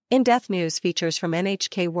In-depth news features from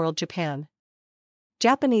NHK World Japan.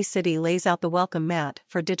 Japanese city lays out the welcome mat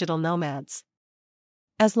for digital nomads.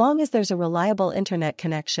 As long as there's a reliable internet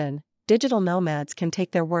connection, digital nomads can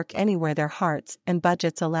take their work anywhere their hearts and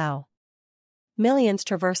budgets allow. Millions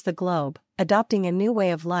traverse the globe, adopting a new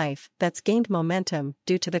way of life that's gained momentum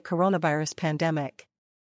due to the coronavirus pandemic.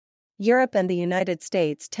 Europe and the United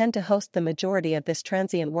States tend to host the majority of this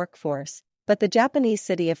transient workforce, but the Japanese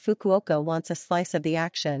city of Fukuoka wants a slice of the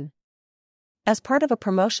action. As part of a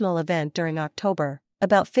promotional event during October,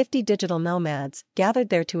 about 50 digital nomads gathered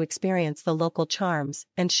there to experience the local charms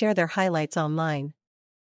and share their highlights online.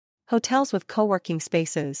 Hotels with co-working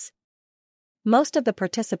spaces. Most of the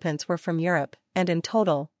participants were from Europe, and in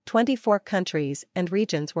total, 24 countries and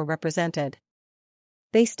regions were represented.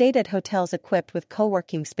 They stayed at hotels equipped with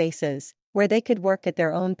co-working spaces, where they could work at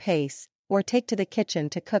their own pace, or take to the kitchen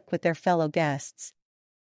to cook with their fellow guests.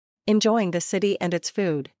 Enjoying the city and its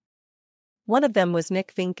food. One of them was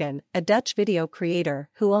Nick Vinken, a Dutch video creator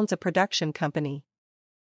who owns a production company.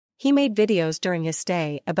 He made videos during his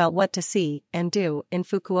stay about what to see and do in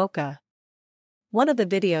Fukuoka. One of the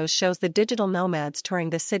videos shows the digital nomads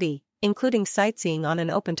touring the city, including sightseeing on an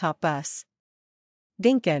open-top bus.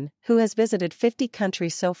 Vinken, who has visited 50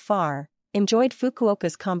 countries so far, enjoyed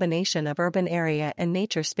Fukuoka's combination of urban area and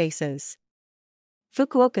nature spaces.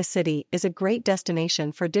 Fukuoka City is a great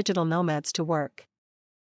destination for digital nomads to work.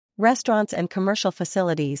 Restaurants and commercial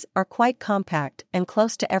facilities are quite compact and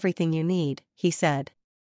close to everything you need, he said.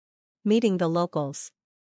 Meeting the locals.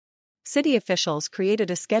 City officials created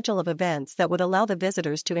a schedule of events that would allow the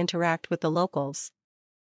visitors to interact with the locals.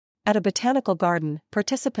 At a botanical garden,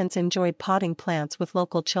 participants enjoyed potting plants with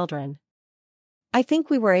local children. I think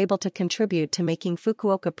we were able to contribute to making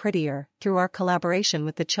Fukuoka prettier through our collaboration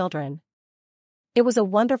with the children. It was a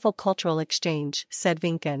wonderful cultural exchange, said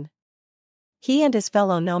Vinken. He and his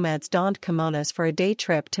fellow nomads donned kimonos for a day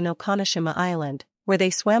trip to Nokonashima Island, where they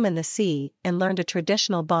swam in the sea and learned a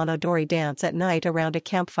traditional bon odori dance at night around a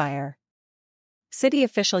campfire. City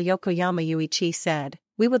official Yokoyama Yuichi said,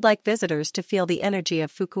 "We would like visitors to feel the energy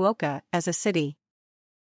of Fukuoka as a city.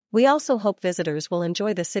 We also hope visitors will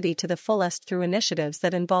enjoy the city to the fullest through initiatives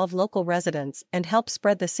that involve local residents and help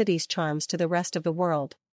spread the city's charms to the rest of the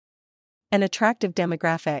world." An attractive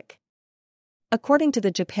demographic. According to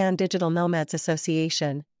the Japan Digital Nomads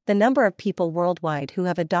Association, the number of people worldwide who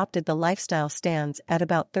have adopted the lifestyle stands at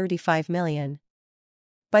about 35 million.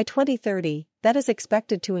 By 2030, that is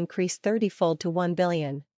expected to increase 30-fold to 1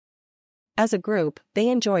 billion. As a group, they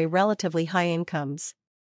enjoy relatively high incomes.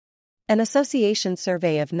 An association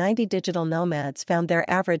survey of 90 digital nomads found their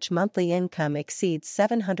average monthly income exceeds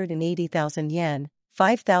 780,000 yen,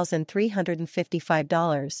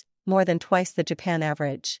 $5,355, more than twice the Japan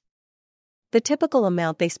average. The typical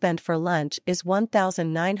amount they spend for lunch is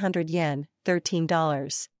 1,900 yen,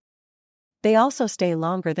 $13. They also stay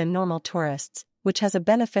longer than normal tourists, which has a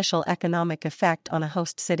beneficial economic effect on a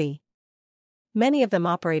host city. Many of them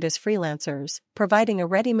operate as freelancers, providing a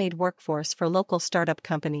ready-made workforce for local startup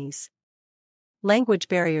companies. Language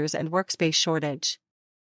barriers and workspace shortage.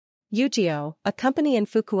 Ugio, a company in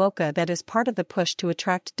Fukuoka that is part of the push to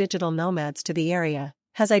attract digital nomads to the area,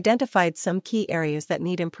 has identified some key areas that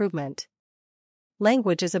need improvement.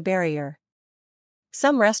 Language is a barrier.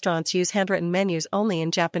 Some restaurants use handwritten menus only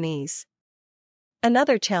in Japanese.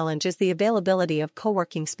 Another challenge is the availability of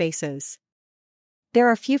co-working spaces. There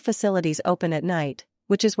are few facilities open at night,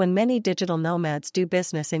 which is when many digital nomads do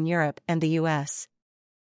business in Europe and the US.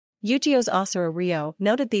 Ugio's Asura Rio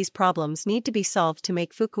noted these problems need to be solved to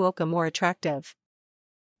make Fukuoka more attractive.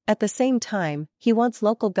 At the same time, he wants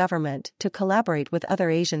local government to collaborate with other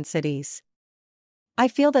Asian cities. "I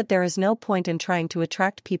feel that there is no point in trying to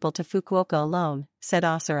attract people to Fukuoka alone," said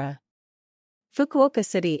Asura. Fukuoka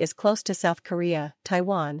City is close to South Korea,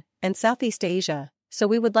 Taiwan, and Southeast Asia, so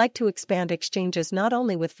we would like to expand exchanges not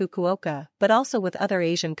only with Fukuoka but also with other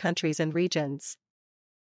Asian countries and regions.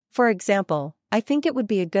 For example, I think it would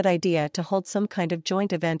be a good idea to hold some kind of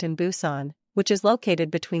joint event in Busan, which is located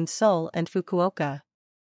between Seoul and Fukuoka.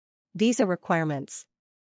 Visa requirements.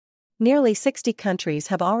 Nearly 60 countries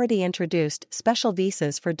have already introduced special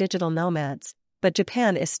visas for digital nomads, but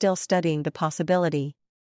Japan is still studying the possibility.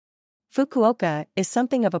 Fukuoka is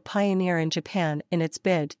something of a pioneer in Japan in its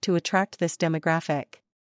bid to attract this demographic.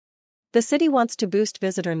 The city wants to boost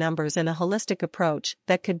visitor numbers in a holistic approach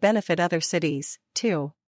that could benefit other cities,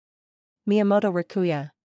 too. Miyamoto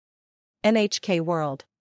Rikuya. NHK World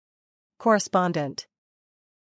Correspondent.